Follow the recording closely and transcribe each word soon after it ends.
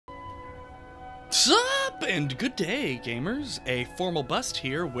Sup and good day, gamers. A formal bust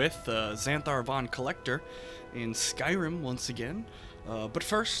here with Xanathar Von Collector in Skyrim once again. But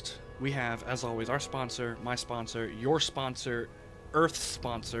first, we have, as always, our sponsor, my sponsor, your sponsor, Earth's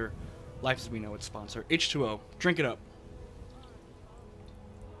sponsor, Life as We Know It's sponsor, H2O. Drink it up.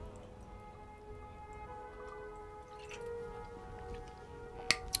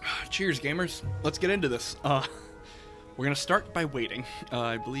 Cheers, gamers. Let's get into this. We're gonna start by waiting.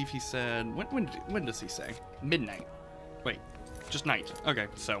 I believe he said, when does he say? Midnight. Wait, just night. Okay,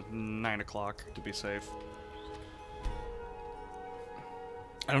 so 9 o'clock to be safe.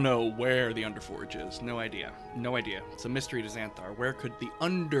 I don't know where the underforge is. No idea. No idea. It's a mystery to Xanathar. Where could the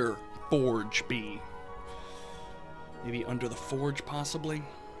underforge be? Maybe under the forge, possibly?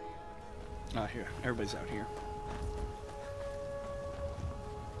 Ah, here. Everybody's out here.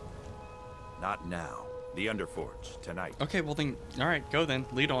 Not now. The underforge, tonight. Okay, well then, alright, go then.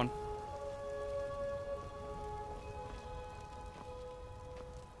 Lead on.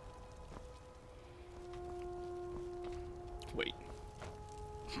 Wait.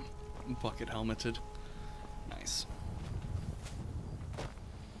 Bucket helmeted. Nice.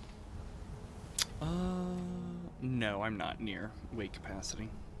 No, I'm not near weight capacity.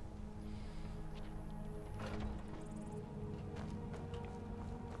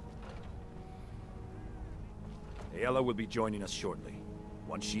 Ayla will be joining us shortly.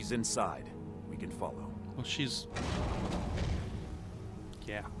 Once she's inside, we can follow. Well, she's...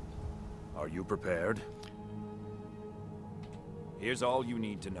 yeah. Are you prepared? Here's all you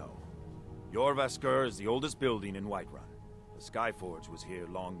need to know. Jorvaskr is the oldest building in Whiterun. The Skyforge was here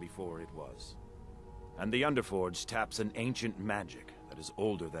long before it was. And the Underforge taps an ancient magic that is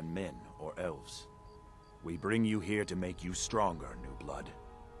older than men or elves. We bring you here to make you stronger, new blood.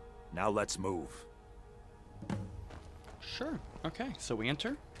 Now let's move. Sure. Okay, so we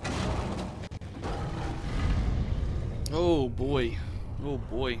enter. Oh boy. Oh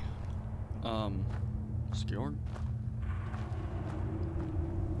boy. Skjord.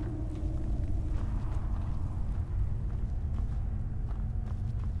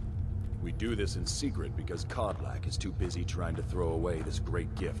 We do this in secret because Kodlak is too busy trying to throw away this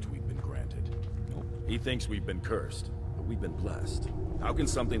great gift we've been granted. Oh. He thinks we've been cursed, but we've been blessed. How can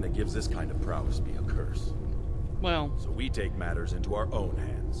something that gives this kind of prowess be a curse? Well... So we take matters into our own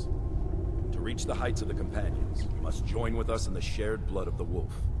hands. To reach the heights of the Companions, you must join with us in the shared blood of the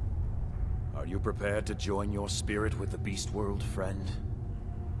wolf. Are you prepared to join your spirit with the beast world, friend?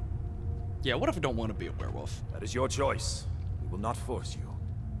 yeah, what if I don't want to be a werewolf? That is your choice. We will not force you.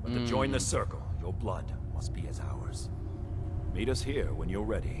 But to join the circle, your blood must be as ours. Meet us here when you're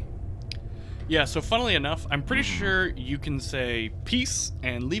ready. Yeah, so funnily enough, I'm pretty sure you can say peace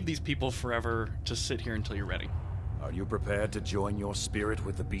and leave these people forever to sit here until you're ready. Are you prepared to join your spirit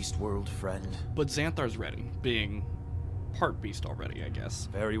with the beast world, friend? But Xanthar's ready, being part beast already, I guess.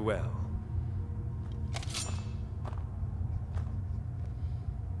 Very well.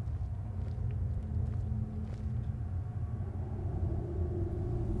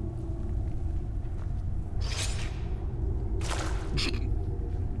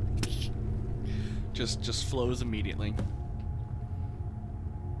 just flows immediately.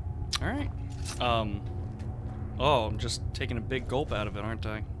 All right. Oh, I'm just taking a big gulp out of it, aren't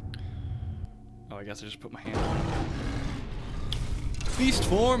I? Oh, I guess I just put my hand on it. Beast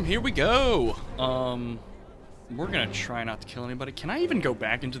form, here we go. We're gonna try not to kill anybody. Can I even go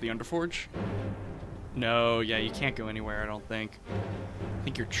back into the Underforge? No, yeah, you can't go anywhere, I don't think. I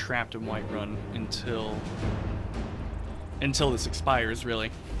think you're trapped in Whiterun until this expires, really.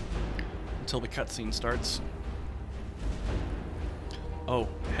 Until the cutscene starts. Oh,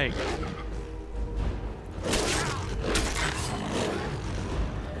 hey.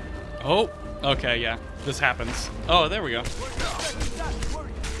 Oh, okay, yeah. This happens. Oh, there we go.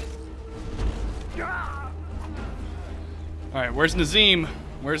 Alright, where's Nazim?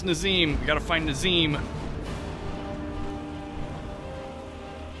 Where's Nazim? We gotta find Nazim.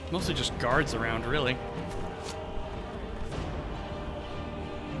 Mostly just guards around, really.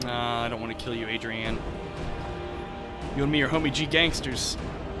 I don't want to kill you, Adrienne. You and me are homie G gangsters.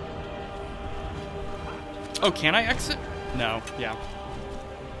 Oh, can I exit? No, yeah.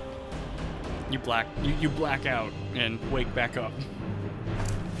 You black out and wake back up.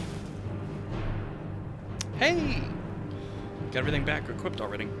 Hey! Got everything back equipped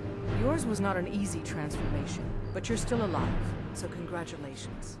already. Yours was not an easy transformation, but you're still alive, so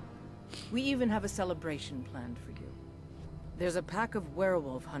congratulations. We even have a celebration planned for you. There's a pack of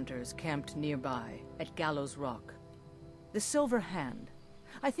werewolf hunters camped nearby, at Gallows Rock. The Silver Hand.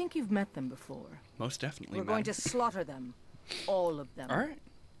 I think you've met them before. Most definitely, We're going to slaughter them. All of them. Alright.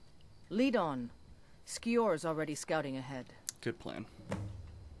 Lead on, Skior's already scouting ahead. Good plan.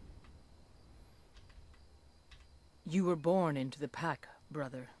 You were born into the pack,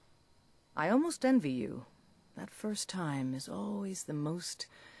 brother. I almost envy you. That first time is always the most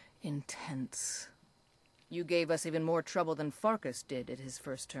intense. You gave us even more trouble than Farkas did at his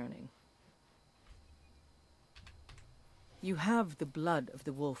first turning. You have the blood of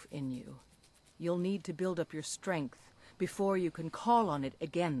the wolf in you. You'll need to build up your strength before you can call on it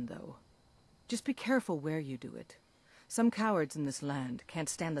again, though. Just be careful where you do it. Some cowards in this land can't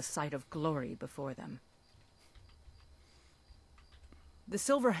stand the sight of glory before them. The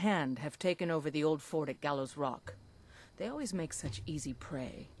Silver Hand have taken over the old fort at Gallows Rock. They always make such easy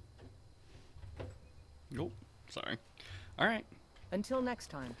prey. Oh, sorry. Alright. Until next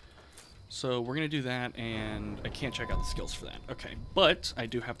time. So we're going to do that, and I can't check out the skills for that. Okay, but I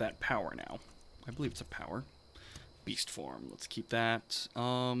do have that power now. I believe it's a power. Beast form. Let's keep that.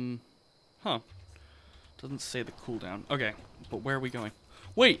 Huh. Doesn't say the cooldown. Okay, but where are we going?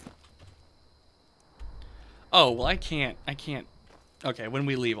 Wait! Oh, well I can't. Okay, when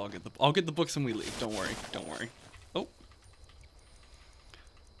we leave, I'll get the books when we leave. Don't worry. Don't worry. Oh.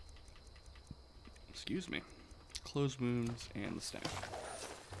 Excuse me. Closed wounds and the staff.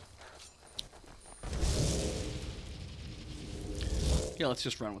 Yeah, let's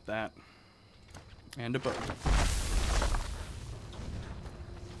just run with that. And a bow.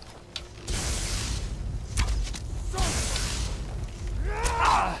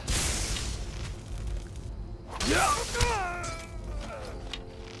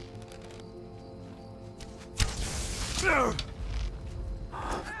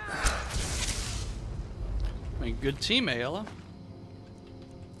 A good team, Ayala.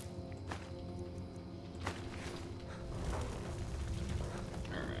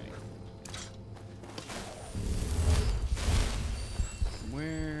 Alright.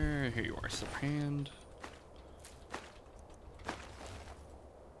 Where? Here you are, slip hand.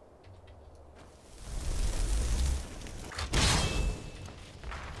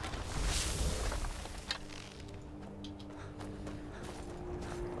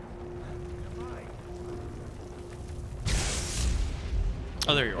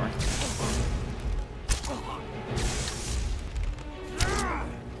 Oh, there you are.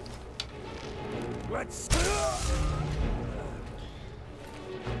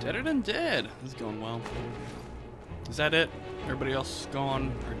 Deader than dead. This is going well. Is that it? Everybody else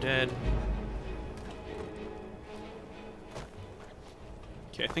gone or dead?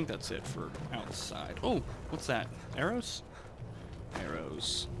 Okay, I think that's it for outside. Oh, what's that? Arrows?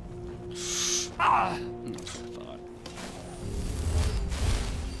 Arrows. Ah! That's what I thought.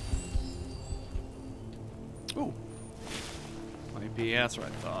 Ooh. Maybe, yeah, that's what I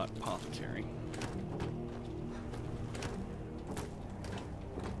thought. Apothecary.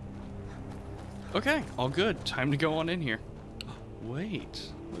 Okay, all good. Time to go on in here.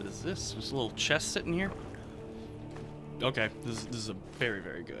 Wait, what is this? There's a little chest sitting here? Okay, this is a very,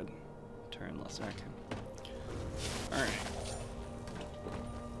 very good turn. Less I can. Alright.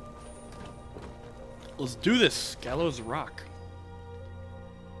 Let's do this. Gallows Rock.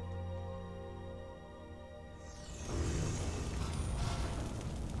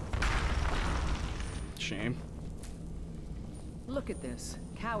 Shame. Look at this.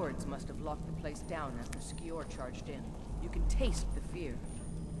 Cowards must have locked the place down after Skior charged in. You can taste the fear.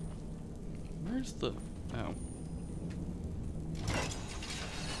 Where's the... Oh.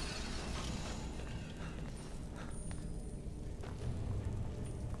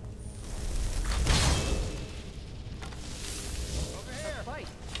 Fight.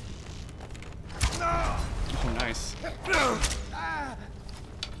 Oh, nice.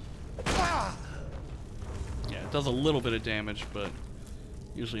 Yeah, it does a little bit of damage, but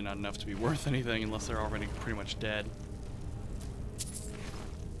usually not enough to be worth anything unless they're already pretty much dead.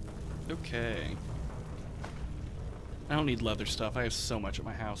 Okay. I don't need leather stuff. I have so much at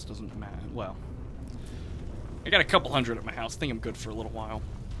my house. Doesn't matter. Well, I got a couple hundred at my house. I think I'm good for a little while.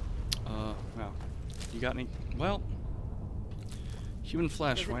 Well, you got any? Well, human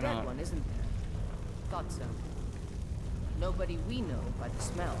flesh. Why There's a dead not? one, isn't there? Thought so. Nobody we know by the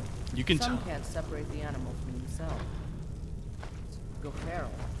smell. You can Some tell. can't separate the animal from themselves. Go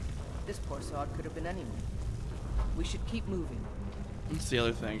feral. This poor sod could have been anyone. We should keep moving. That's the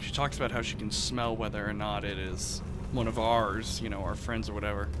other thing. She talks about how she can smell whether or not it is one of ours, you know, our friends or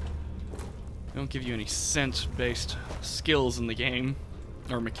whatever. They don't give you any scent-based skills in the game,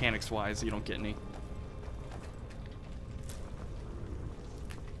 or mechanics-wise, you don't get any.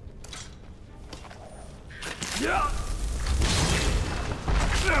 Yeah.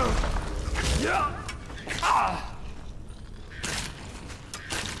 Yeah. Ah.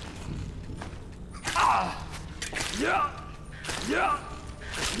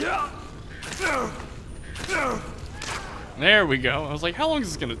 There we go. I was like, how long is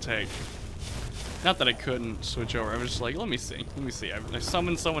this gonna take? Not that I couldn't switch over. I was just like, let me see. Let me see. I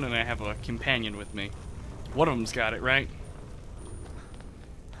summoned someone and I have a companion with me. One of them's got it, right?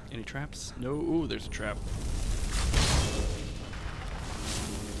 Any traps? No. Ooh, there's a trap.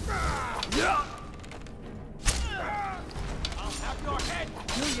 I'll have your head.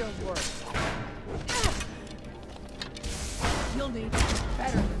 Do your work. You'll need to do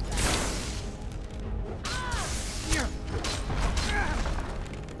better than that.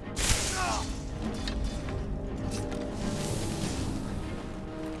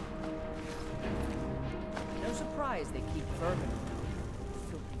 No surprise they keep vermin around.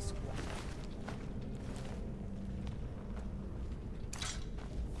 Filthy squad.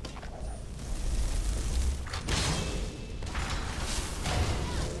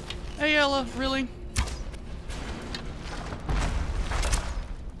 Hey, Ella, really?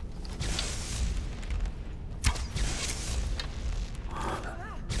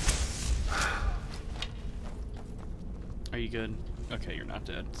 Are you good? Okay, you're not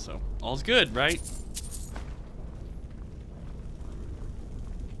dead, so all's good, right?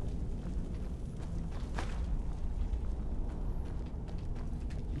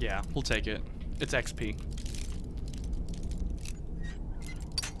 Yeah, we'll take it. It's XP.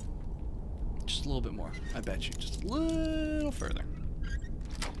 Just a little bit more. I bet you. Just a little further.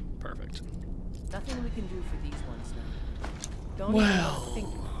 Perfect. Nothing we can do for these ones now. Don't Well. even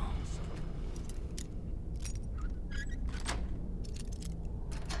think about it.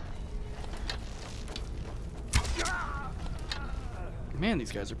 Man,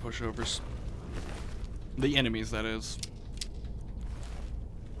 these guys are pushovers. The enemies, that is.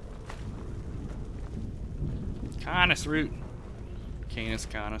 Canis root. Canis,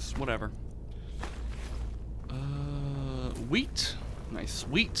 Canis, whatever. Wheat. Nice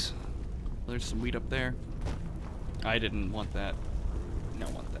wheat. There's some wheat up there. I didn't want that.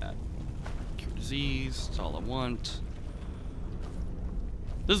 Don't want that. Cure disease. That's all I want.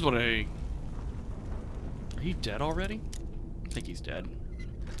 This is what I... Are you dead already? I think he's dead.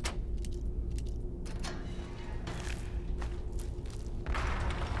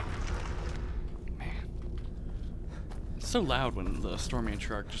 Man. It's so loud when the Stormy and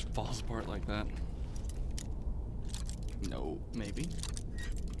Shark just falls apart like that. No, maybe.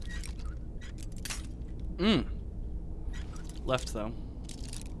 Left, though.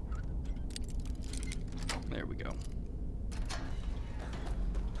 There we go.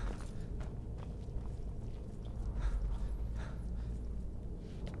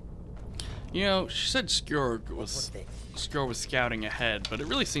 You know, she said Skjorg was scouting ahead, but it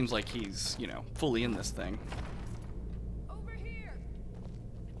really seems like he's, you know, fully in this thing. Over here.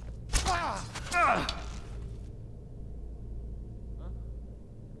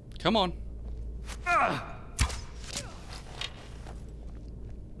 Come on.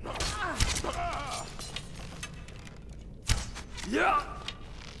 Yeah.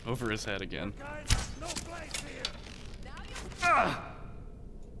 Over his head again. Guys, no place here. Now you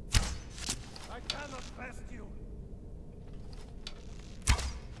I cannot best you.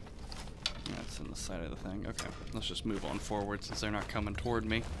 That's in the side of the thing. Okay, let's just move on forward since they're not coming toward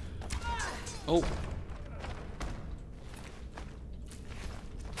me. Oh.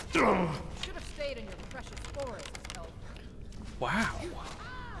 Should have stayed in your precious forest, elf. Wow.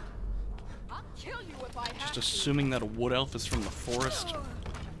 I'll kill you if I have Just to. assuming that a wood elf is from the forest.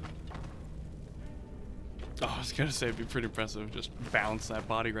 Oh, I was gonna say it'd be pretty impressive. Just bounce that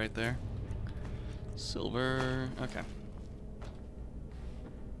body right there. Silver. Okay.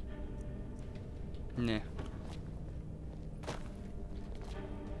 Nah.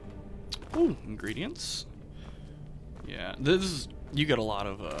 Ooh, ingredients. Yeah, this is, you get a lot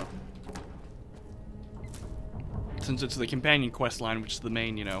of, since it's the companion quest line, which is the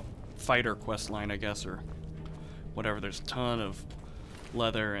main, you know, fighter quest line, I guess, or whatever, there's a ton of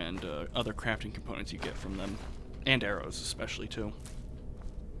leather and other crafting components you get from them, and arrows especially, too.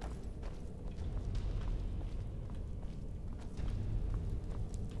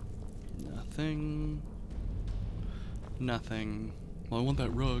 Nothing. Nothing. Well, I want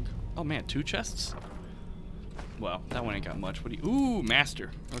that rug. Oh man, 2 chests? Well, that one ain't got much. What do you... Ooh,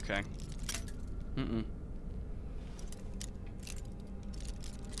 master. Okay.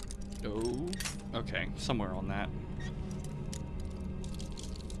 Oh, okay. Somewhere on that.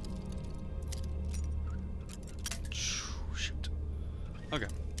 Shoot. Okay.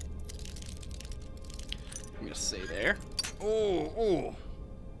 I'm gonna stay there. Oh.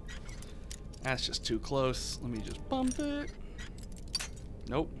 That's just too close. Let me just bump it.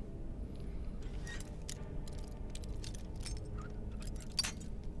 Nope.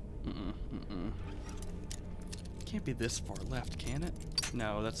 can't be this far left, can it?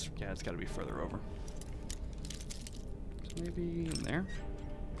 No, that's, yeah, it's gotta be further over. So maybe in there?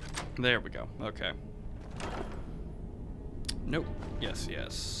 There we go, okay. Nope. Yes,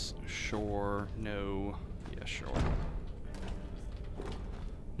 yes. Sure. No. Yeah, sure.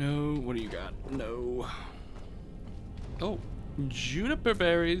 No. What do you got? No. Oh. Juniper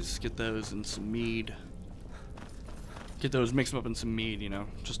berries. Get those in some mead. Get those, mix them up in some mead, you know.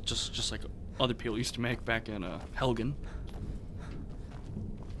 Just like other people used to make back in Helgen.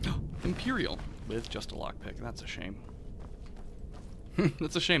 Imperial. With just a lockpick. That's a shame.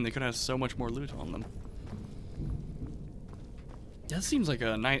 That's a shame. They could have so much more loot on them. That seems like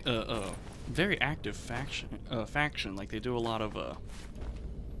a very active faction. Like they do a lot of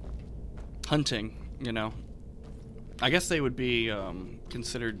hunting, you know. I guess they would be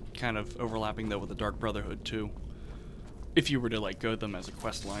considered kind of overlapping though with the Dark Brotherhood too, if you were to like go them as a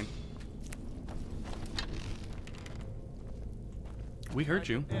quest line. We heard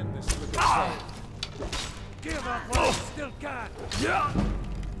you. Give up what you still got. Yeah.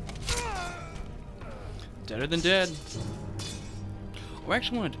 Deader than dead. Oh, I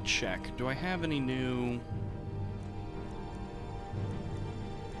actually wanted to check. Do I have any new...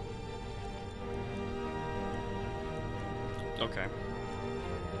 Okay.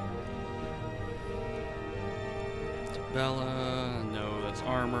 Bella, no, that's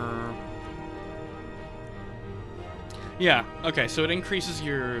armor. Yeah, okay, so it increases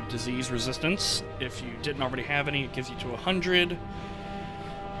your disease resistance. If you didn't already have any, it gives you to 100.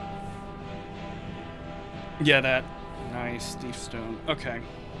 Yeah, that. Nice, Thief Stone. Okay.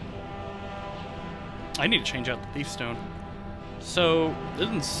 I need to change out the Thief Stone. So, it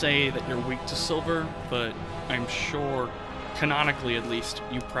doesn't say that you're weak to silver, but I'm sure, canonically at least,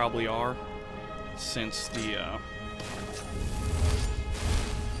 you probably are. Since the,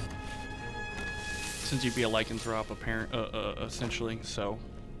 since you'd be a lycanthrope, essentially, so...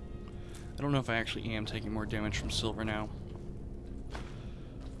 I don't know if I actually am taking more damage from silver now.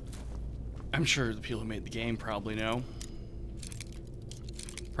 I'm sure the people who made the game probably know.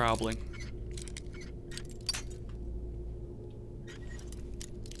 Probably.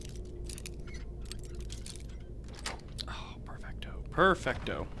 Oh, perfecto.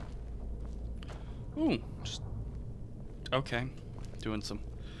 Perfecto. Ooh, just... Okay. Doing some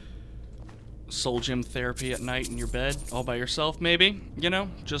soul gem therapy at night in your bed, all by yourself, maybe? You know?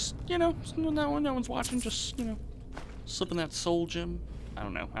 Just, you know, no one's watching, just, you know, slipping that soul gem. I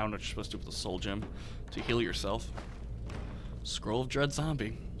don't know what you're supposed to do with a soul gem to heal yourself. Scroll of Dread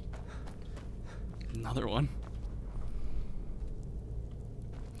Zombie. Another one.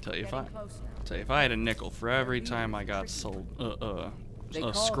 Tell you if I had a nickel for every time I got sold a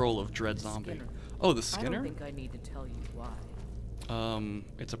scroll of Dread Zombie. Oh, the Skinner? I don't think I need to tell you why.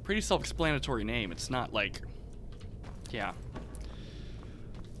 It's a pretty self-explanatory name. It's not like, yeah,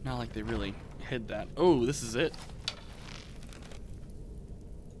 not like they really hid that. Oh, this is it.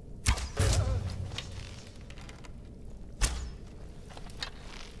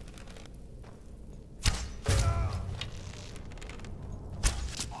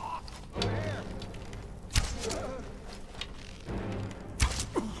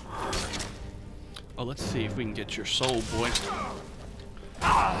 Oh, let's see if we can get your soul, boy.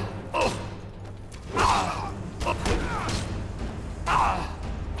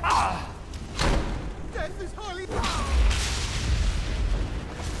 Death is holy.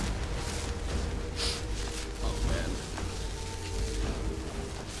 Oh, man.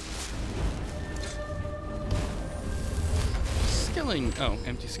 Skilling. Oh,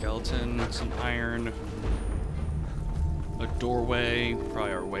 empty skeleton, some iron, a doorway,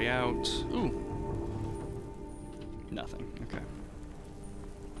 probably our way out. Ooh. Nothing. Okay.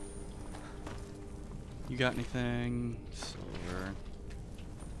 You got anything? Silver.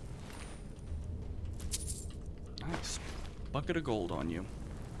 Nice. Bucket of gold on you.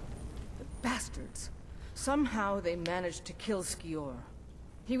 The bastards. Somehow they managed to kill Skior.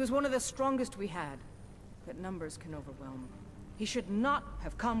 He was one of the strongest we had, but numbers can overwhelm. He should not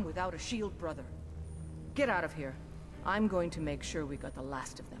have come without a shield brother. Get out of here. I'm going to make sure we got the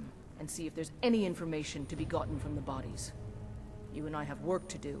last of them, and see if there's any information to be gotten from the bodies. You and I have work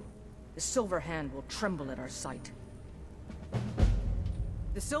to do. The Silver Hand will tremble at our sight.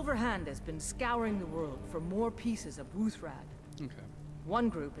 The Silver Hand has been scouring the world for more pieces of Wuthrad. Okay. One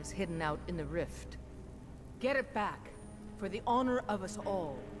group is hidden out in the Rift. Get it back, for the honor of us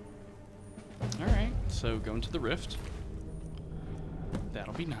all. Alright, so going to the Rift.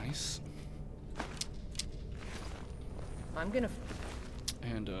 That'll be nice. I'm gonna...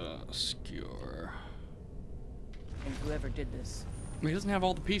 And, Skewer. And whoever did this. He doesn't have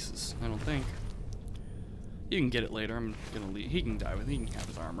all the pieces, I don't think. You can get it later. I'm gonna leave. He can die with it. He can have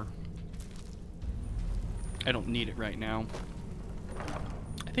his armor. I don't need it right now.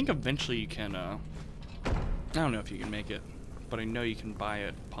 I think eventually you can, I don't know if you can make it, but I know you can buy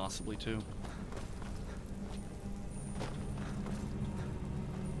it, possibly, too.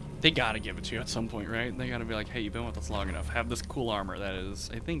 They gotta give it to you at some point, right? They gotta be like, hey, you've been with us long enough. Have this cool armor that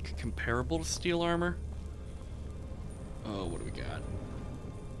is, I think, comparable to steel armor. Oh, what do we got?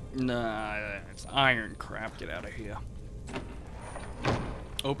 Nah, it's iron crap. Get out of here.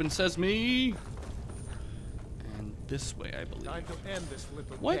 Open sesame! And this way, I believe. Time to end this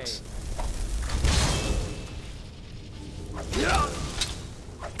little What?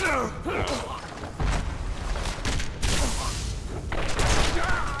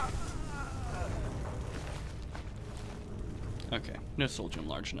 Okay, no soul gem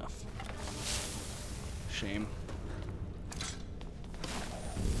large enough. Shame.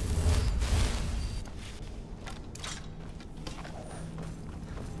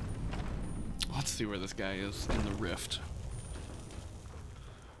 Let's see where this guy is in the rift.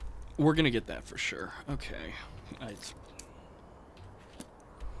 We're gonna get that for sure. Okay.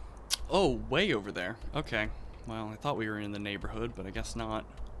 Oh, way over there. Okay. Well, I thought we were in the neighborhood, but I guess not.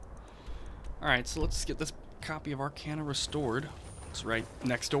 Alright, so let's get this copy of Arcana restored. It's right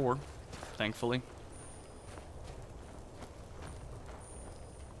next door, thankfully.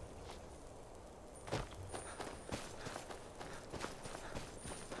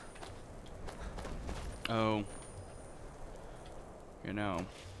 Oh. You know,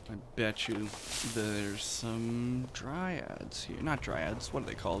 I bet you there's some dryads here. Not dryads, what are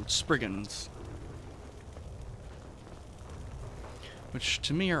they called? Spriggans. Which,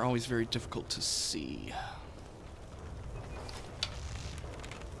 to me, are always very difficult to see.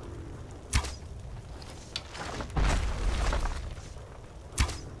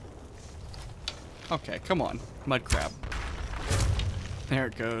 Okay, come on. Mud crab. There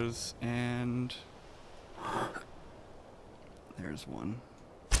it goes, and... there's one.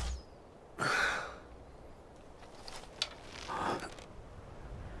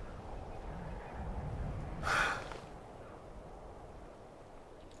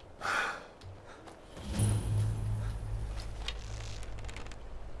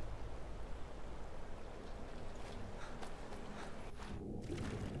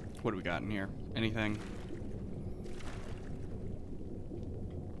 What do we got in here? Anything?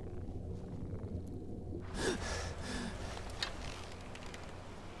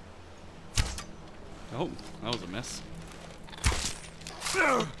 Oh, that was a miss.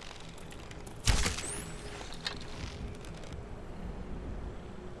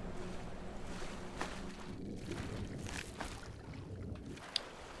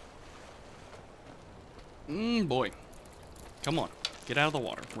 Boy. Come on. Get out of the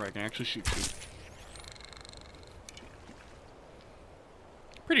water where I can actually shoot you.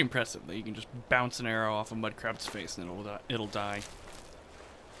 Pretty impressive that you can just bounce an arrow off a mudcrab's face and it'll die.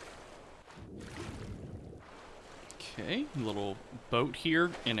 Okay, little boat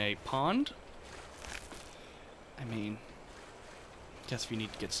here in a pond. I mean, guess if you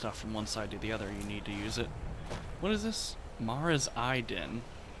need to get stuff from one side to the other, you need to use it. What is this? Mara's Eye Den.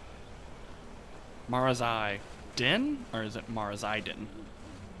 Mara's Eye Den? Or is it Mara's Eye Den?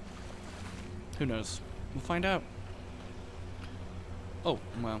 Who knows? We'll find out. Oh,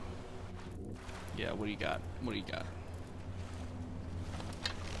 well. Yeah, what do you got? What do you got?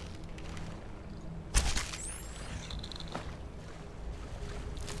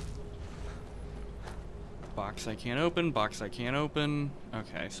 Box I can't open, box I can't open.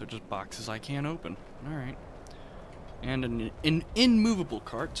 Okay, so just boxes I can't open. Alright. And an immovable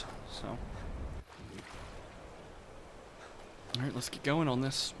cart, so. Alright, let's get going on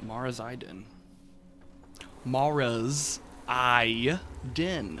this Mara's Eye Den. Mara's Eye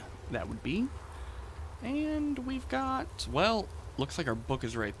Den, that would be. And we've got, well, looks like our book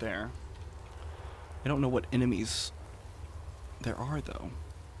is right there. I don't know what enemies there are, though.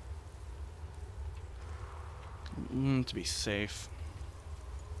 To be safe.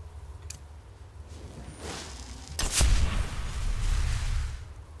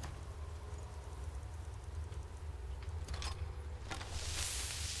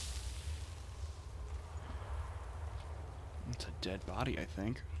 It's a dead body, I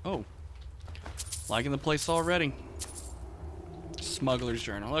think. Oh. Liking the place already. Smuggler's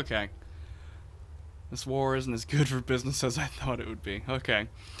Journal. Okay. This war isn't as good for business as I thought it would be. Okay.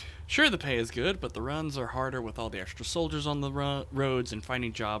 Sure, the pay is good, but the runs are harder with all the extra soldiers on the roads, and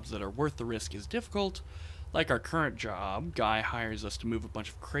finding jobs that are worth the risk is difficult. Like our current job, Guy hires us to move a bunch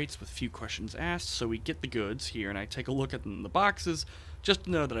of crates with few questions asked, so we get the goods here, and I take a look at them in the boxes just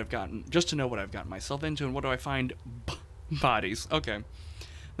to know what I've gotten myself into, and what do I find? Bodies. Okay.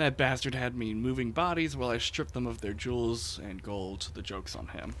 That bastard had me moving bodies while I stripped them of their jewels and gold. The joke's on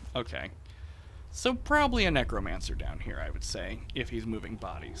him. Okay. So probably a necromancer down here, I would say, if he's moving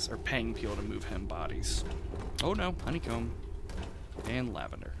bodies, or paying people to move him bodies. Oh no, honeycomb. And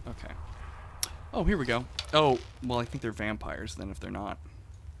lavender. Okay. Oh, here we go. Oh, well, I think they're vampires then if they're not.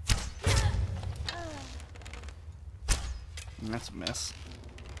 And that's a miss.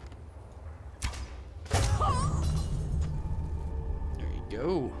 There you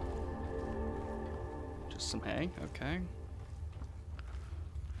go. Just some hay, okay.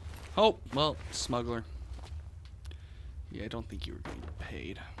 Oh, well, smuggler. Yeah, I don't think you were going to get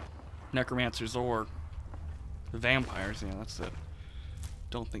paid. Necromancers or vampires, yeah, that's it.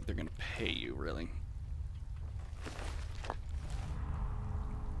 Don't think they're going to pay you, really.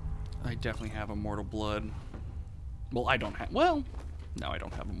 I definitely have immortal blood. Well, I don't have... Well, no, I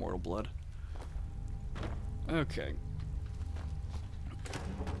don't have immortal blood. Okay.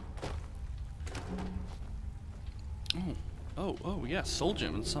 Oh, yeah, soul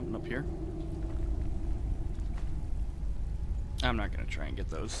gem and something up here. I'm not going to try and get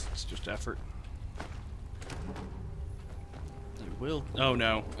those. It's just effort. I will... Oh,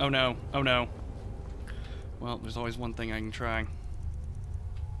 no. Oh, no. Oh, no. Well, there's always one thing I can try.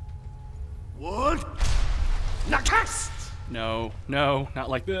 What? Nakast! No, no, not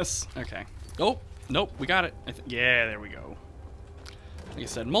like this. Okay. Oh, nope, we got it. Yeah, there we go. Like I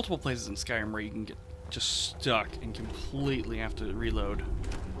said, multiple places in Skyrim where you can get just stuck and completely have to reload.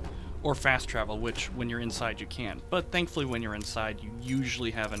 Or fast travel, which when you're inside you can't. But thankfully when you're inside you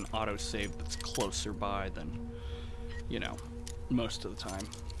usually have an autosave that's closer by than, you know, most of the time.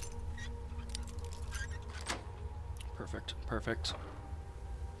 Perfect, perfect.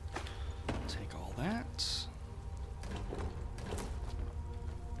 Take all that.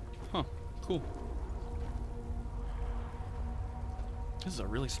 Huh, cool. This is a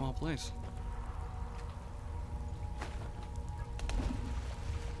really small place.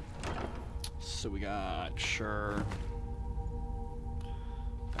 So we got, sure.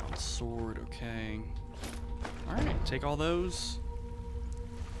 Bound sword, okay. Alright, take all those.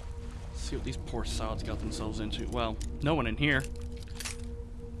 See what these poor sods got themselves into. Well, no one in here.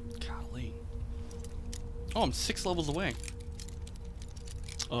 Golly. Oh, I'm 6 levels away.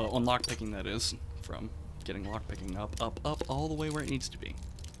 On lockpicking, that is. From getting lockpicking up, all the way where it needs to be.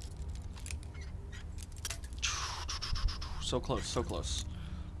 So close, so close.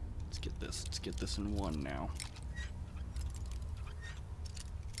 Let's get this in one now.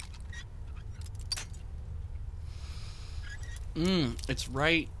 It's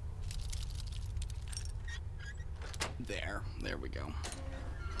right there. There we go.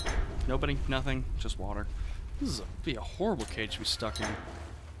 Nobody, nothing, just water. This is be a horrible cage to be stuck in.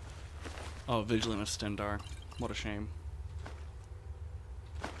 Oh, Vigilant Stendar. What a shame.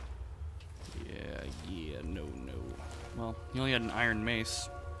 Yeah, no. Well, he only had an iron mace.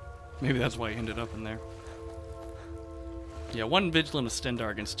 Maybe that's why he ended up in there. Yeah, 1 Vigilant of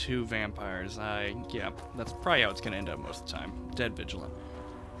Stendar against 2 vampires. Yeah, that's probably how it's gonna end up most of the time. Dead Vigilant.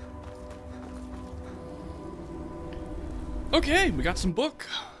 Okay, we got some book.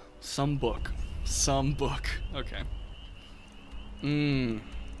 Some book. Okay.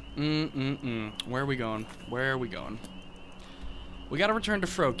 Where are we going? Where are we going? We gotta return to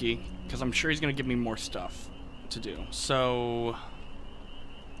Froki, because I'm sure he's gonna give me more stuff to do. So...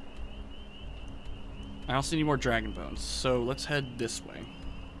 I also need more dragon bones, so let's head this way.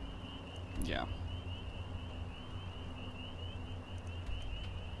 Yeah.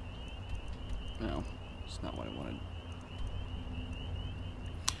 No, it's not what I wanted.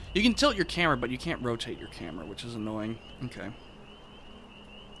 You can tilt your camera, but you can't rotate your camera, which is annoying. Okay.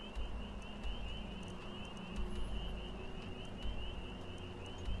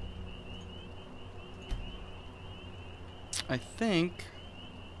 I think...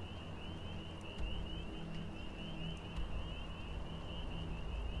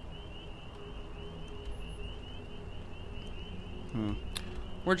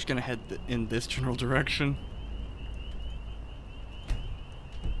 We're just gonna head in this general direction.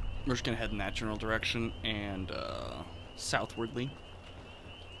 We're just gonna head in that general direction and southwardly.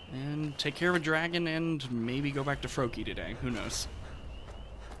 And take care of a dragon and maybe go back to Froki today. Who knows?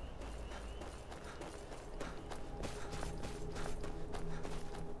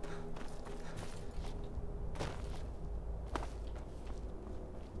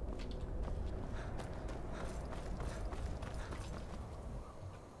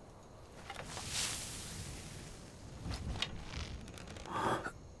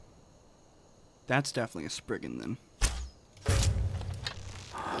 That's definitely a Spriggan then.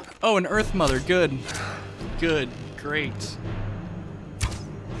 Oh, an Earth Mother. Good. Good. Great.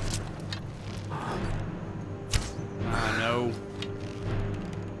 Ah, no.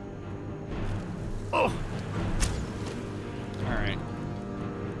 Oh! Alright.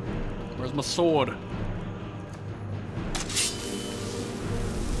 Where's my sword?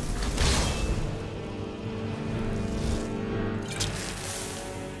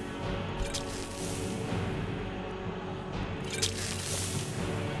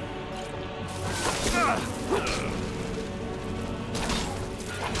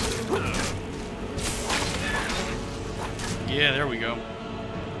 Yeah, there we go.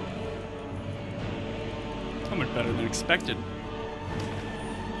 That went better than expected.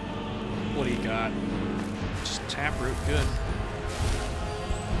 What do you got? Just taproot, good.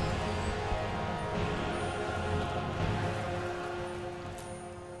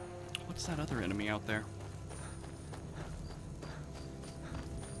 What's that other enemy out there?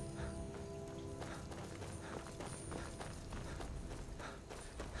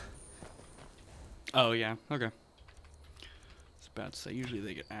 Oh yeah, okay. About to say, usually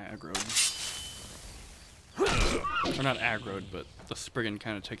they get aggroed. Or not aggroed, but the Spriggan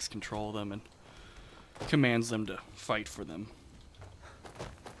kind of takes control of them and commands them to fight for them.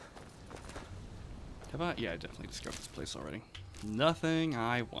 Have I? Yeah, I definitely discovered this place already. Nothing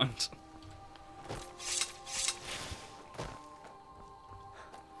I want.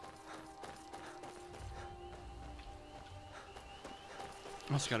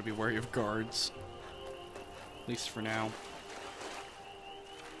 Also gotta be wary of guards. At least for now.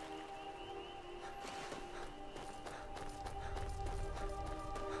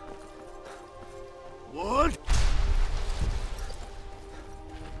 What?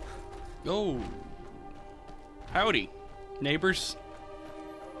 Oh. Howdy, neighbors.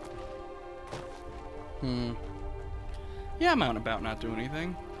 Yeah, I'm out and about not doing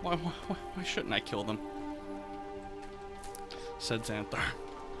anything. Why shouldn't I kill them? Said Xanathar.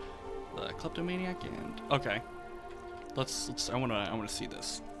 The kleptomaniac and... Okay. Let's I wanna see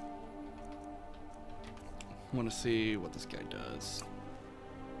this. I wanna see what this guy does.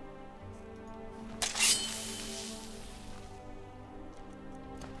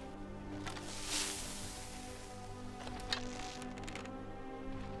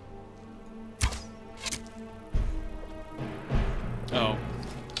 Oh,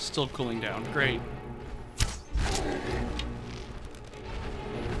 still cooling down. Great.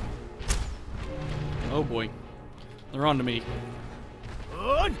 Oh boy. They're on to me.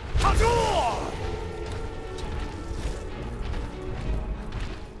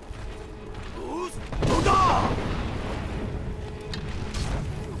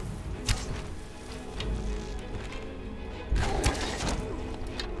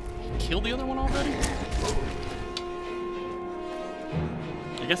 Kill the other one already?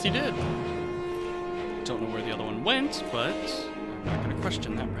 I guess he did. Don't know where the other one went, but I'm not going to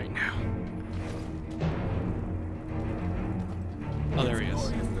question that right now. Oh, there he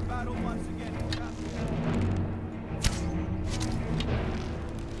is.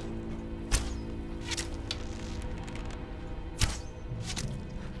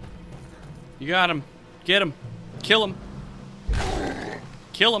 You got him. Get him. Kill him.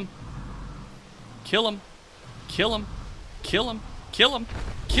 Kill him. Kill him. Kill him. Kill him. Kill him.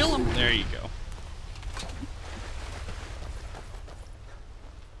 Kill him. There you go.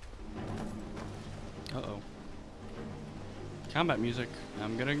 Uh-oh. Combat music.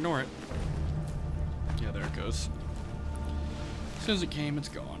 I'm gonna ignore it. Yeah, there it goes. As soon as it came, it's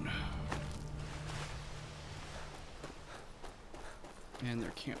gone. And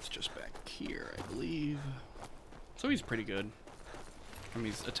their camp's just back here, I believe. So he's pretty good. I mean,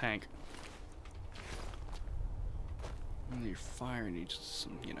 he's a tank. And your fire needs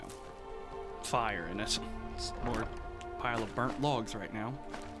some, you know, fire in it. It's more pile of burnt logs right now.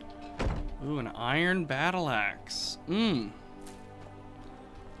 Ooh, an iron battle axe. Don't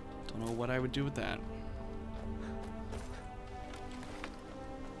know what I would do with that.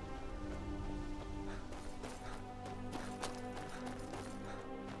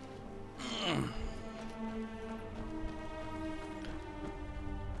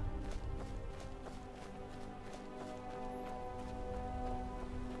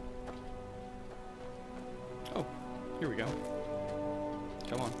 Oh, here we go.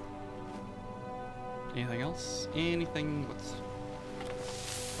 Come on. Anything else? Anything? What's...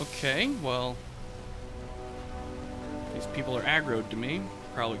 Okay, well... These people are aggroed to me.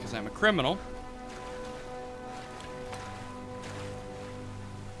 Probably because I'm a criminal.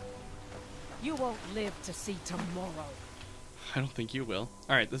 You won't live to see tomorrow. I don't think you will.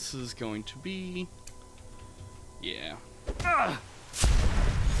 Alright, this is going to be... Yeah.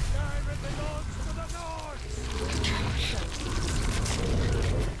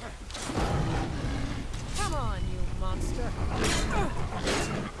 Come on, you monster.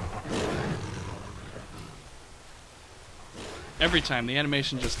 Every time, the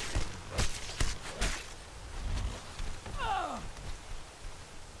animation just...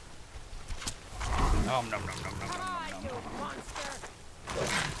 Nom, nom, nom, nom, nom, nom, nom.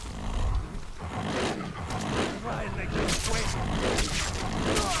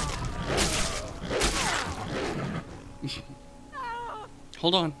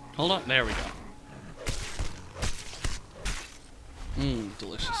 Hold on, hold on. There we go. Mmm,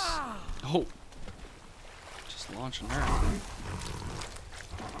 delicious. Oh, just launching her.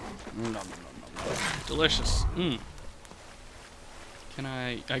 Nom, nom, nom, nom, nom. Delicious. Mmm. Can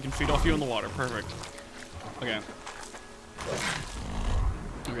I can feed off you in the water. Perfect. Okay.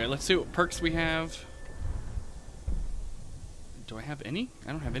 Okay, let's see what perks we have. Do I have any?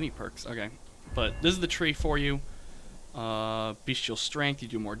 I don't have any perks. Okay. But this is the tree for you. Bestial strength, you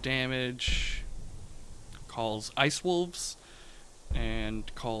do more damage. Calls ice wolves.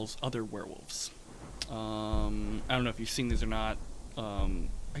 And calls other werewolves. I don't know if you've seen these or not.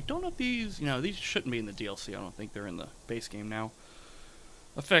 I don't know if these, these shouldn't be in the DLC. I don't think they're in the base game now.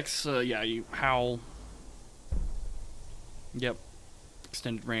 Effects, yeah, you howl. Yep.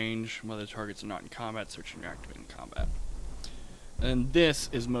 Extended range, whether targets are not in combat, search and reactivate in combat. And this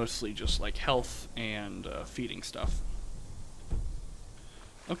is mostly just like health and feeding stuff.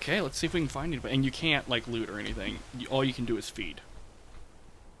 Okay, let's see if we can find anybody. And you can't like loot or anything. All you can do is feed.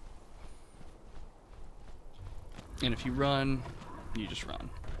 And if you run, you just run.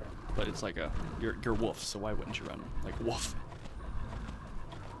 But it's like you're wolf, so why wouldn't you run like a wolf?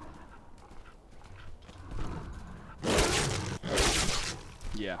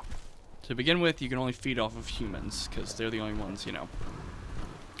 Yeah. To begin with, you can only feed off of humans, because they're the only ones,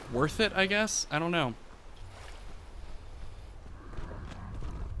 worth it, I guess? I don't know.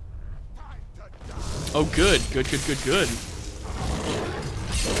 Oh, good. Good, good, good, good.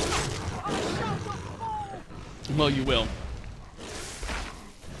 Well, you will.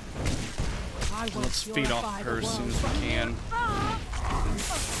 Let's feed off her as soon as we can.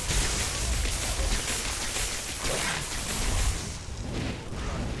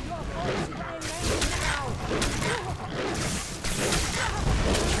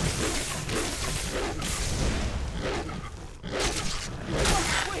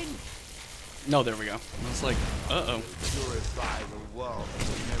 No, there we go. I was like, uh-oh. Purify the world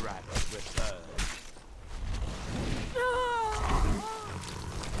with miraculous return.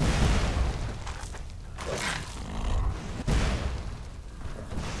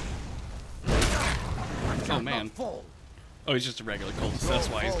 Oh, man. Oh, he's just a regular cultist. That's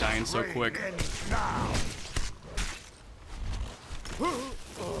why he's dying so quick.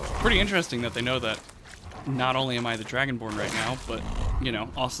 Pretty interesting that they know that not only am I the Dragonborn right now, but,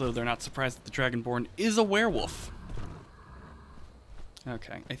 also they're not surprised that the Dragonborn is a werewolf.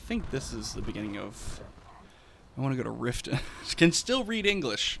 Okay, I think this is the beginning of... I want to go to Rift. Can still read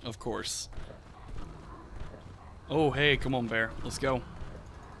English, of course. Oh, hey, come on, bear. Let's go.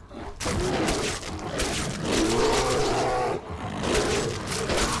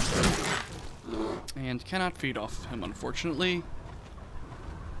 And cannot feed off him, unfortunately.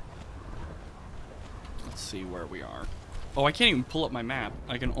 Let's see where we are. Oh, I can't even pull up my map.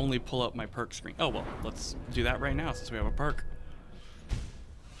 I can only pull up my perk screen. Oh, well, let's do that right now since we have a perk.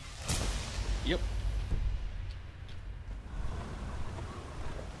 Yep.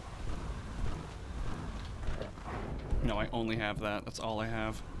 No, I only have that. That's all I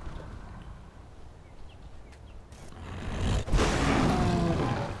have.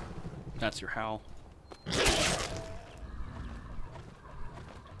 That's your howl.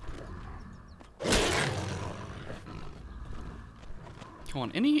 Come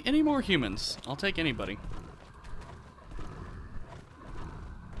on, any more humans? I'll take anybody.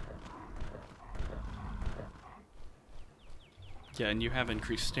 Yeah, and you have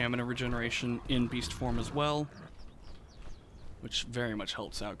increased stamina regeneration in beast form as well, which very much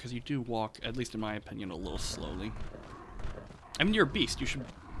helps out because you do walk, at least in my opinion, a little slowly. I mean, you're a beast. You should,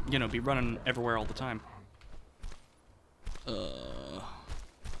 be running everywhere all the time.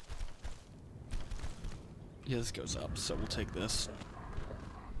 Yeah, this goes up, so we'll take this.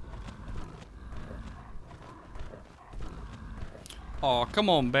 Aw, come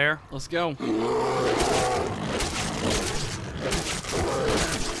on, bear. Let's go.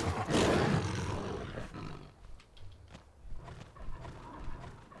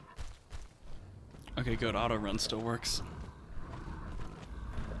 Okay, good. Auto run still works.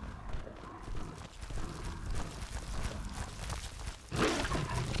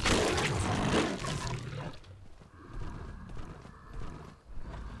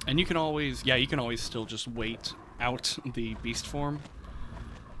 And you can always, yeah, you can always still just wait out the beast form,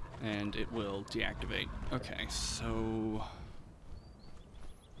 and it will deactivate. Okay, so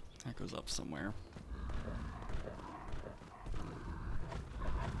that goes up somewhere.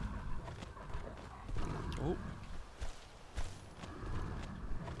 Oh.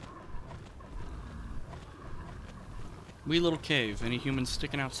 Wee little cave. Any humans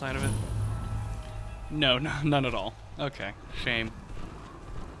sticking outside of it? No, none at all. Okay, shame.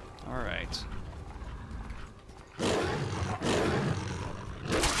 Alright.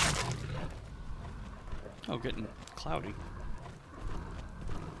 Oh, getting cloudy.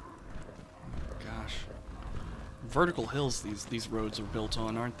 Gosh. Vertical hills these roads are built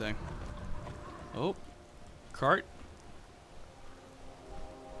on, aren't they? Oh. Cart.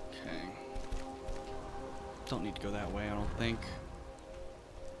 Okay. Don't need to go that way, I don't think.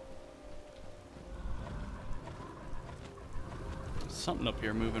 Something up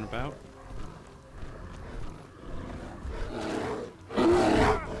here moving about.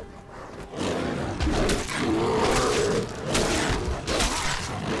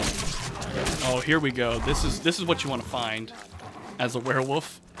 Oh, here we go. This is what you want to find as a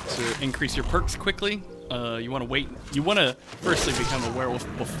werewolf to increase your perks quickly. You want to wait. You want to firstly become a werewolf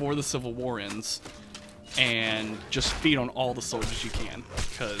before the Civil War ends, and just feed on all the soldiers you can,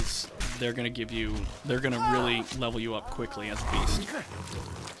 because they're gonna give you. They're gonna really level you up quickly as a beast.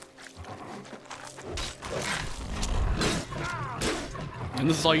 And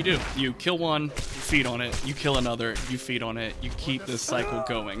this is all you do. You kill one, feed on it. You kill another, you feed on it. You keep this cycle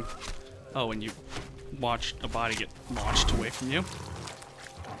going. Oh, and you watch a body get launched away from you.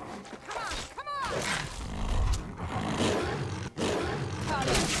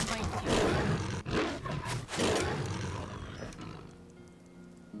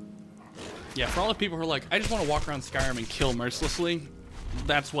 Yeah, for all the people who are like, I just want to walk around Skyrim and kill mercilessly,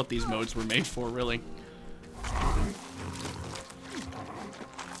 that's what these modes were made for, really.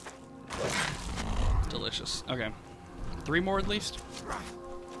 Delicious. Okay. 3 more at least?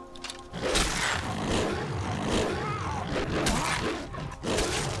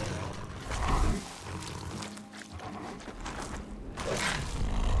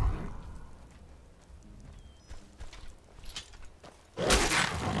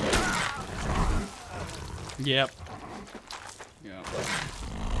 Yep. Yeah.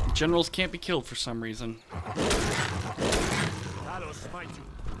 Generals can't be killed for some reason.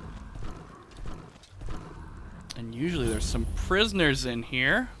 And usually there's some prisoners in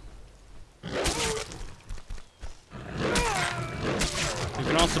here. Who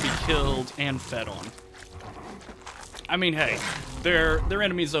can also be killed and fed on. I mean, hey, they're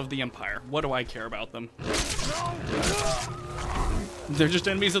enemies of the Empire. What do I care about them? They're just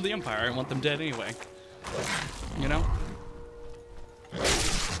enemies of the Empire. I want them dead anyway. You know?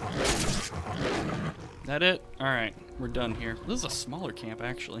 That it? Alright, we're done here. This is a smaller camp,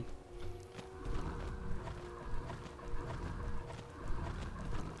 actually.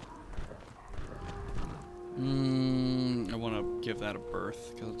 I want to give that a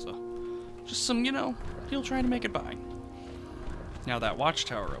berth, because it's just some, you know, people trying to make it by. Now that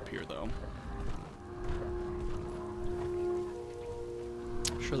watchtower up here, though.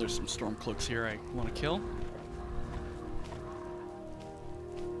 I'm sure there's some stormcloaks here I want to kill.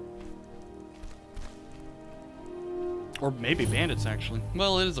 Or maybe bandits, actually.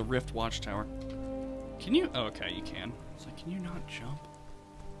 Well, it is a rift watchtower. Can you? Oh, okay, you can. It's like, can you not jump?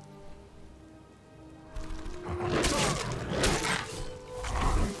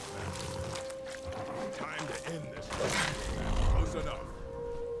 Time to end this. Close enough.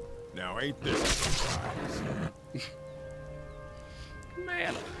 Now ain't this a surprise?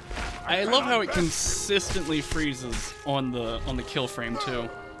 Man, I love how it consistently freezes on the kill frame too.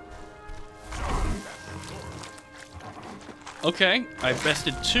 Okay, I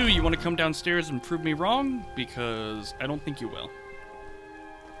bested 2. You want to come downstairs and prove me wrong? Because I don't think you will.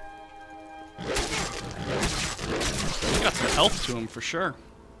 He's got some health to him for sure.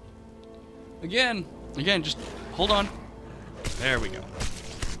 Again, just hold on. There we go.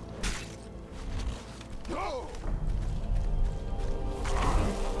 Oh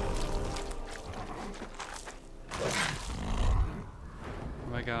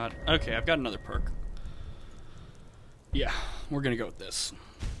my god. Okay, I've got another perk. Yeah, we're gonna go with this.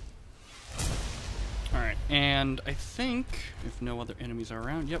 Alright, and I think, if no other enemies are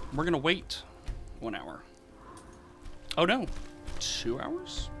around, yep, we're gonna wait 1 hour. Oh no, 2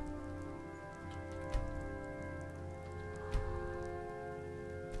 hours?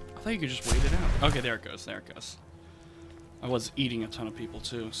 I thought you could just wait it out. Okay, there it goes, there it goes. I was eating a ton of people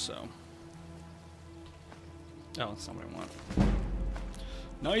too, so. Oh, that's not what I want.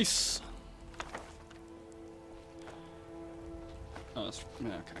 Nice. Oh, that's, yeah,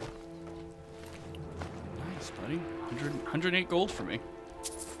 okay. Nice, buddy. 108 gold for me.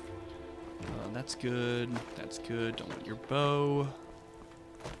 That's good. That's good. Don't want your bow.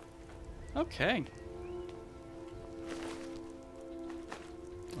 Okay.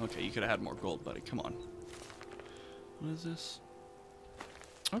 Okay, you could have had more gold, buddy. Come on. What is this?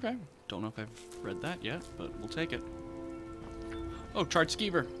 Okay. Don't know if I've read that yet, but we'll take it. Oh, charred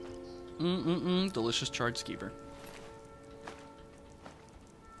skeever. Delicious charred skeever.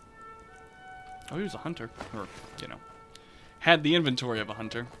 Oh, he was a hunter. Or, you know, had the inventory of a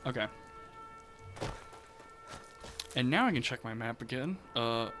hunter. Okay. And now I can check my map again.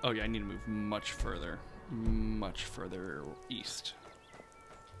 Oh yeah, I need to move much further east.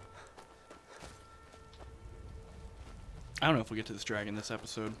 I don't know if we'll get to this dragon this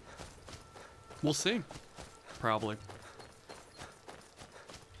episode. We'll see. Probably.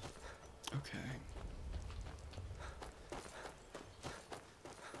 Okay.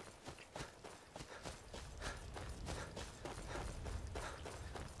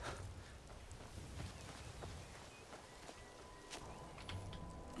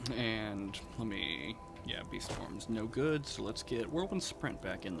 And let me, yeah, beast form's no good, so let's get whirlwind sprint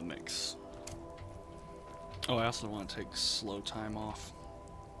back in the mix. Oh, I also want to take slow time off.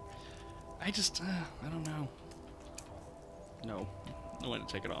 I don't know. No way to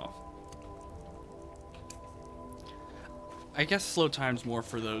take it off. I guess slow time's more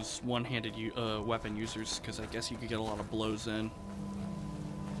for those one-handed weapon users, because I guess you could get a lot of blows in.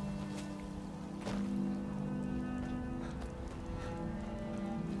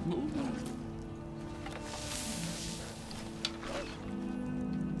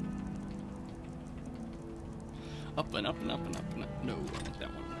 Up and up and up and up and up. No, I want that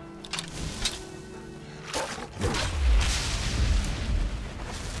one.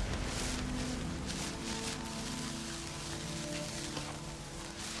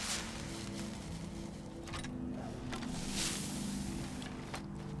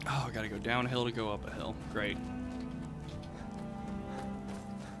 Oh, I gotta go downhill to go up a hill. Great.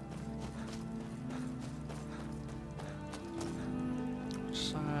 Which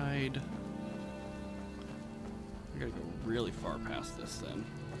side? I gotta go really far past this then.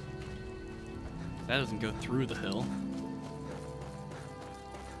 That doesn't go through the hill.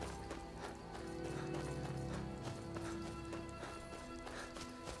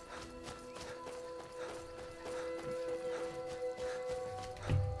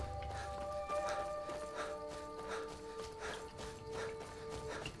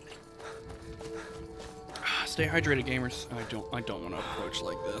 Stay hydrated, gamers. I don't want to approach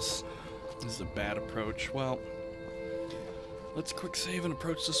like this. This is a bad approach. Well, let's quick save and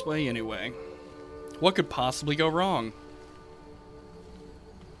approach this way anyway. What could possibly go wrong?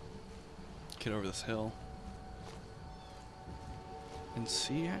 Get over this hill. And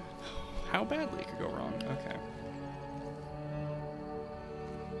see how badly it could go wrong. Okay.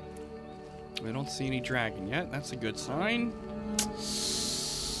 I don't see any dragon yet. That's a good sign.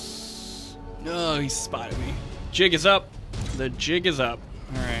 Oh, he spotted me. Jig is up. The jig is up.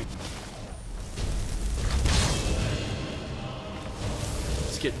 Alright.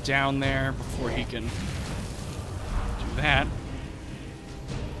 Let's get down there before he can do that.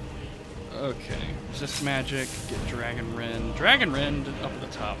 Okay. Resist magic. Get Dragon Rend. Dragon Rend up at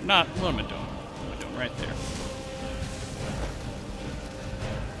the top. Not. What am I doing? What am I doing? Right there.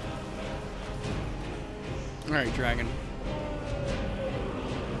 Alright, Dragon.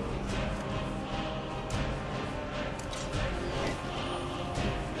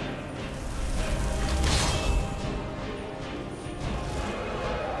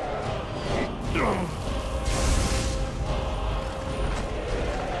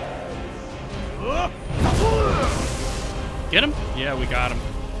 Get him? Yeah, we got him.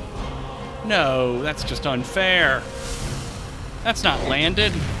 No, that's just unfair. That's not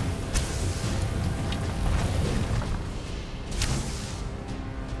landed.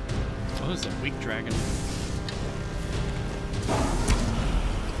 What is a weak dragon?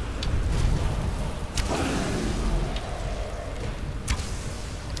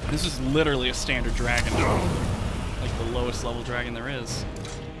 This is literally a standard dragon. Like the lowest level dragon there is.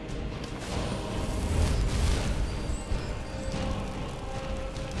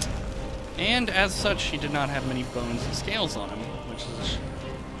 And as such, he did not have many bones and scales on him, which is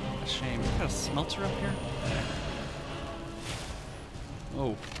a shame. Got a smelter up here?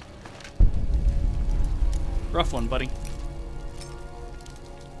 Oh. Rough one, buddy.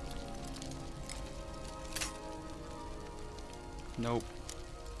 Nope.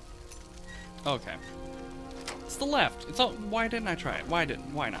 Okay. It's the left. It's all. Why didn't I try it? Why not?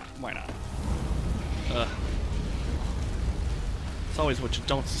 Why not? It's always what you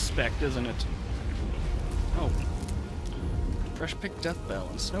don't suspect, isn't it? Oh. Fresh picked death bell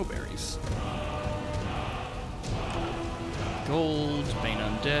and snowberries. Gold, Bane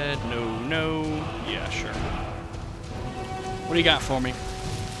Undead, no. Yeah, sure. What do you got for me?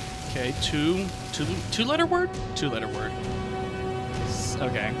 Okay, two-letter word? Two-letter word.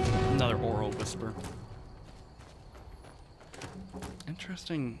 Okay, another oral whisper.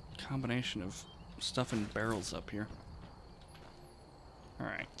 Interesting combination of stuff in barrels up here.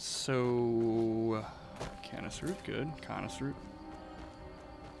 Alright, so... Canis root, good. Canis root.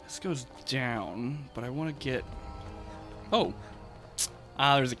 This goes down, but I want to get... Oh!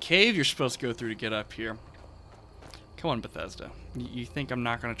 There's a cave you're supposed to go through to get up here. Come on, Bethesda. You think I'm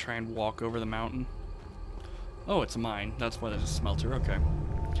not going to try and walk over the mountain? Oh, it's a mine. That's why there's a smelter. Okay.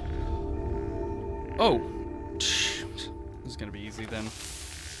 Oh! This is going to be easy then.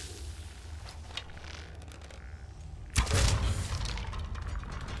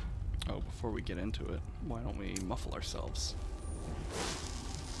 Oh, before we get into it, why don't we muffle ourselves?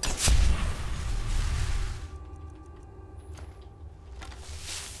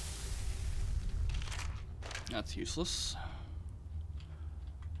 That's useless.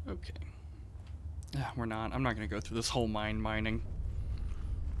 Okay. I'm not gonna go through this whole mining.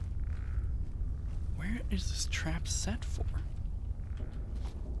 Where is this trap set for?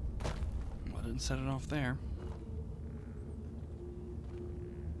 Well, I didn't set it off there.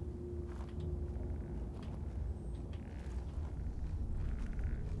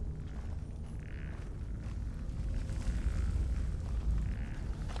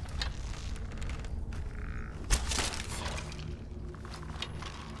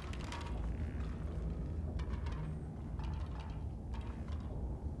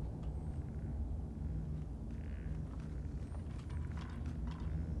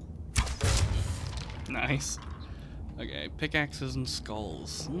 Nice. Okay, pickaxes and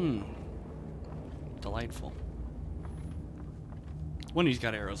skulls. Delightful. One of these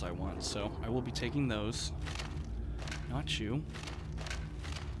got arrows I want, so I will be taking those. Not you.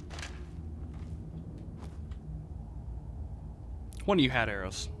 One of you had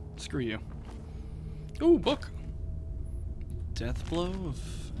arrows. Screw you. Ooh, book. Death blow of...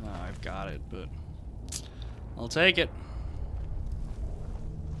 I've got it, but... I'll take it.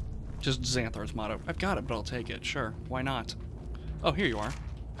 Just Xanathar's motto. I've got it, but I'll take it. Sure, why not? Oh, here you are.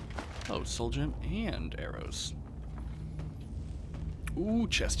 Oh, soul gem and arrows. Ooh,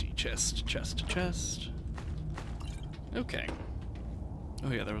 chesty, chest. Okay.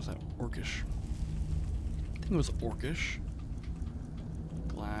 Oh yeah, there was that orcish. I think it was orcish.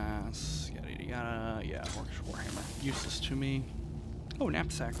 Glass, yada yada yada. Yeah, orcish warhammer. Useless to me. Oh,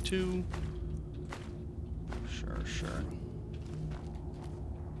 knapsack too. Sure.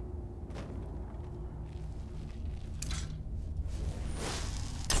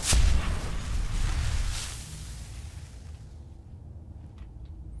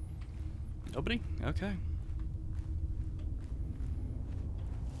 Nobody? Okay.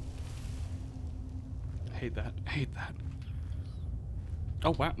 I hate that.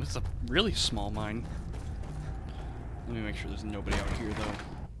 Oh wow, this is a really small mine. Let me make sure there's nobody out here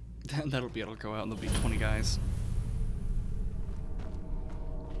though. That'll be able to go out and there'll be 20 guys.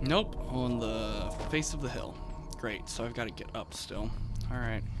 Nope, on the face of the hill. Great, so I've got to get up still.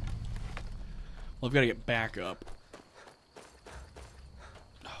 Alright. Well, I've got to get back up.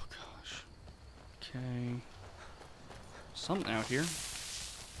 Okay. Something out here.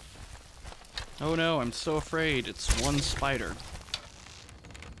 Oh no, I'm so afraid. It's one spider.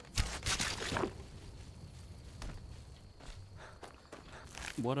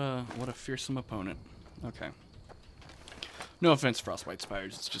 What a fearsome opponent. Okay. No offense, frostbite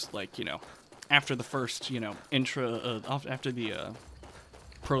spiders. It's just like, you know, after the first, you know, after the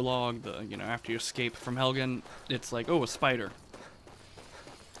prologue, after you escape from Helgen, it's like, oh, a spider.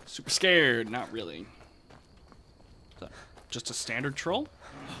 Super scared. Not really. Is that just a standard troll?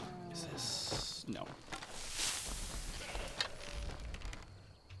 Is this... No.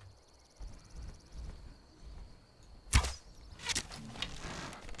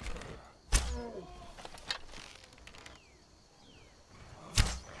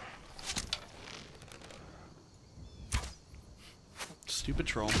 Stupid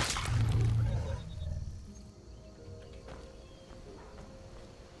troll.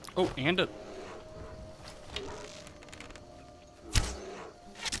 Oh, and a...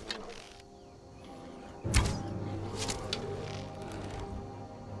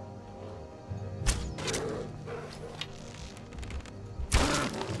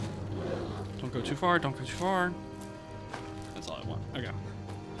 Don't Don't go too far, don't go too far. That's all I want. Okay.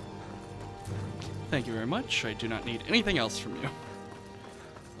 Thank you very much. I do not need anything else from you.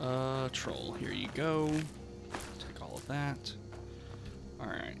 Troll, here you go. Take all of that.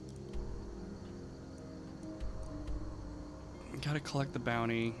 Alright. Gotta collect the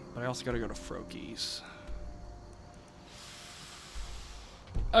bounty, but I also gotta go to Frokies.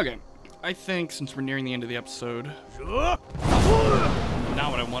 Okay. I think since we're nearing the end of the episode... Not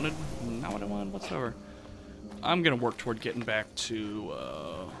what I wanted. Not what I wanted whatsoever. I'm gonna work toward getting back to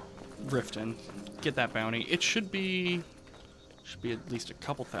Riften. Get that bounty. It should be at least a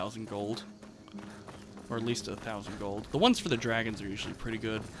couple thousand gold. Or at least 1,000 gold. The ones for the dragons are usually pretty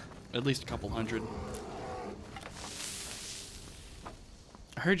good. At least a couple hundred.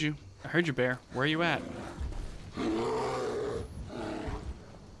 I heard you. I heard you, bear. Where are you at?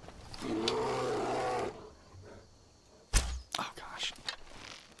 Oh, gosh.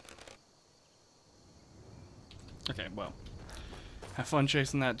 Okay, well. Have fun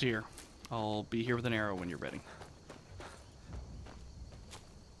chasing that deer. I'll be here with an arrow when you're ready.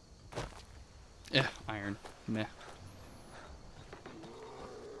 Iron. Meh.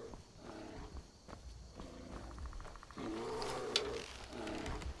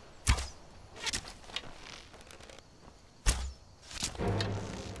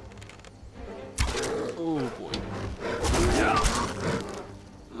 Oh boy.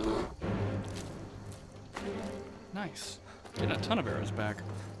 Nice. Get a ton of arrows back.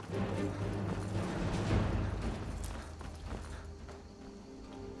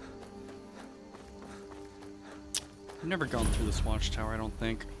 I've never gone through this watchtower, I don't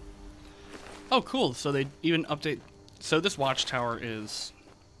think. Oh, cool. So they even update... So this watchtower is...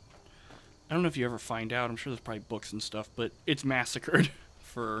 I don't know if you ever find out. I'm sure there's probably books and stuff, but it's massacred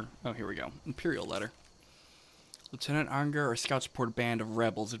for... Oh, here we go. Imperial letter. Lieutenant Anger or scouts report a band of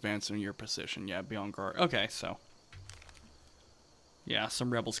rebels advancing in your position. Yeah, be on guard. Okay, so... Yeah,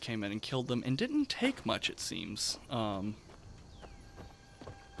 some rebels came in and killed them and didn't take much, it seems.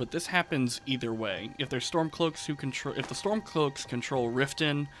 But this happens either way. If there's Stormcloaks who control... If the Stormcloaks control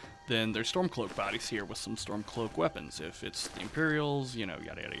Riften, then there's Stormcloak bodies here with some Stormcloak weapons. If it's the Imperials, you know,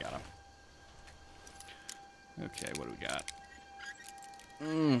 yada yada yada. Okay, what do we got?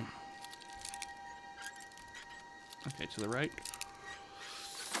 Okay, to the right.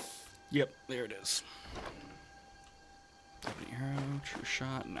 Yep, there it is. Deputy arrow, true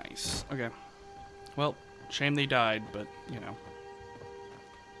shot, nice. Okay. Well, shame they died, but, you know.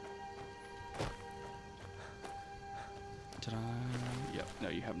 Did I? Yep, no,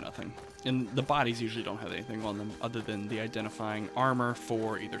 you have nothing. And the bodies usually don't have anything on them other than the identifying armor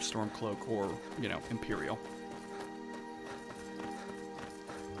for either Stormcloak or, you know, Imperial.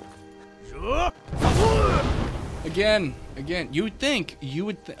 Again, you would think,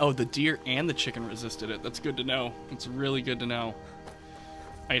 oh, the deer and the chicken resisted it. That's good to know. It's really good to know.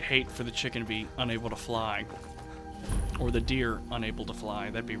 I'd hate for the chicken to be unable to fly. Or the deer unable to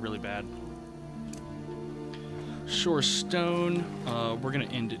fly. That'd be really bad. Shore Stone. We're gonna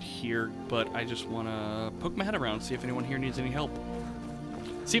end it here, but I just wanna poke my head around, see if anyone here needs any help.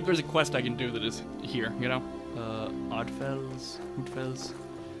 See if there's a quest I can do that is here, you know? Oddfells? Hootfells?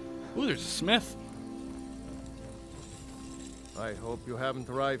 Ooh, there's a smith. I hope you haven't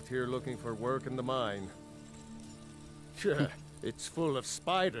arrived here looking for work in the mine. Sure, it's full of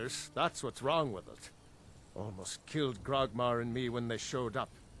spiders. That's what's wrong with it. Almost killed Grogmar and me when they showed up.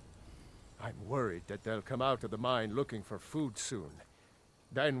 I'm worried that they'll come out of the mine looking for food soon.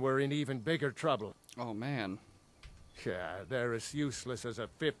 Then we're in even bigger trouble. Oh, man. Yeah, they're as useless as a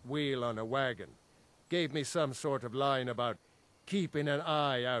fifth wheel on a wagon. Gave me some sort of line about keeping an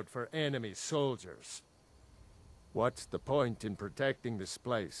eye out for enemy soldiers. What's the point in protecting this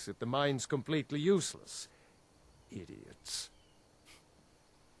place if the mine's completely useless? Idiots.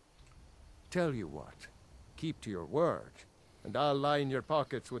 Tell you what, keep to your word, and I'll line your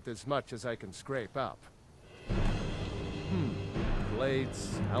pockets with as much as I can scrape up.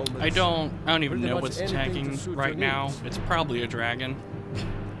 Blades, helmets... I don't even know much what's anything to attacking suit right your now. needs. It's probably a dragon.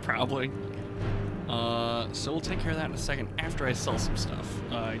 Probably. So we'll take care of that in a second after I sell some stuff.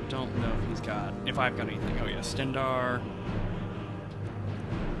 I don't know if I've got anything. Oh yeah, Stendar.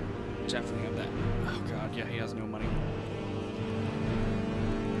 Definitely have that. Oh god, yeah, he has no money.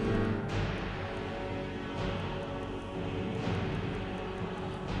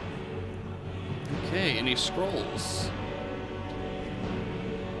 Okay, any scrolls?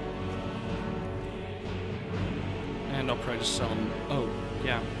 And I'll probably just sell them. Oh,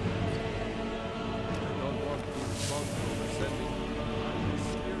 yeah.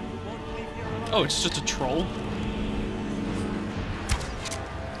 Oh, it's just a troll?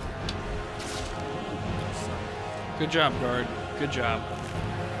 Good job, guard. Good job.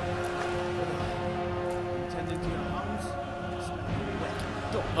 Intending to your house?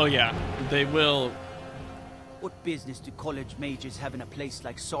 Oh yeah, they will. What business do college mages have in a place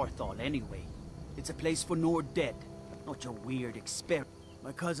like Sarthal anyway? It's a place for Nord dead, not your weird experiment.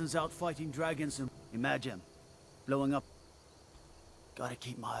 My cousin's out fighting dragons and imagine blowing up. Gotta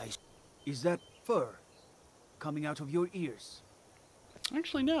keep my eyes. Is that fur coming out of your ears?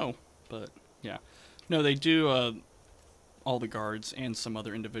 Actually, no. But yeah, no, they do. All the guards and some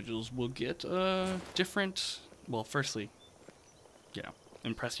other individuals will get different. Well, firstly, yeah,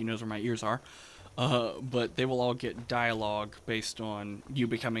 and Presty knows where my ears are. But they will all get dialogue based on you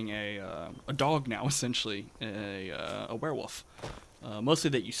becoming a dog now, essentially, a werewolf.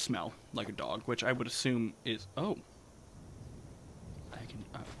 Mostly that you smell like a dog, which I would assume is... Oh. I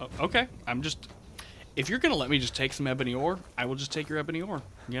can... okay, I'm just... If you're going to let me just take some ebony ore, I will just take your ebony ore,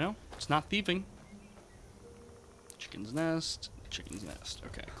 you know? It's not thieving. Chicken's nest. Chicken's nest.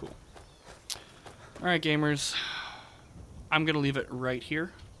 Okay, cool. Alright, gamers. I'm going to leave it right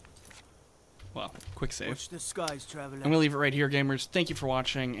here. Well, quick save. Watch the skies, traveler. I'm going to leave it right here, gamers. Thank you for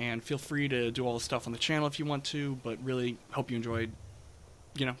watching, and feel free to do all the stuff on the channel if you want to, but really hope you enjoyed,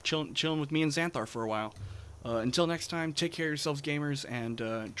 you know, chilling with me and Xanathar for a while. Until next time, take care of yourselves, gamers,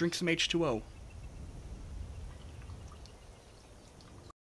 and drink some H2O.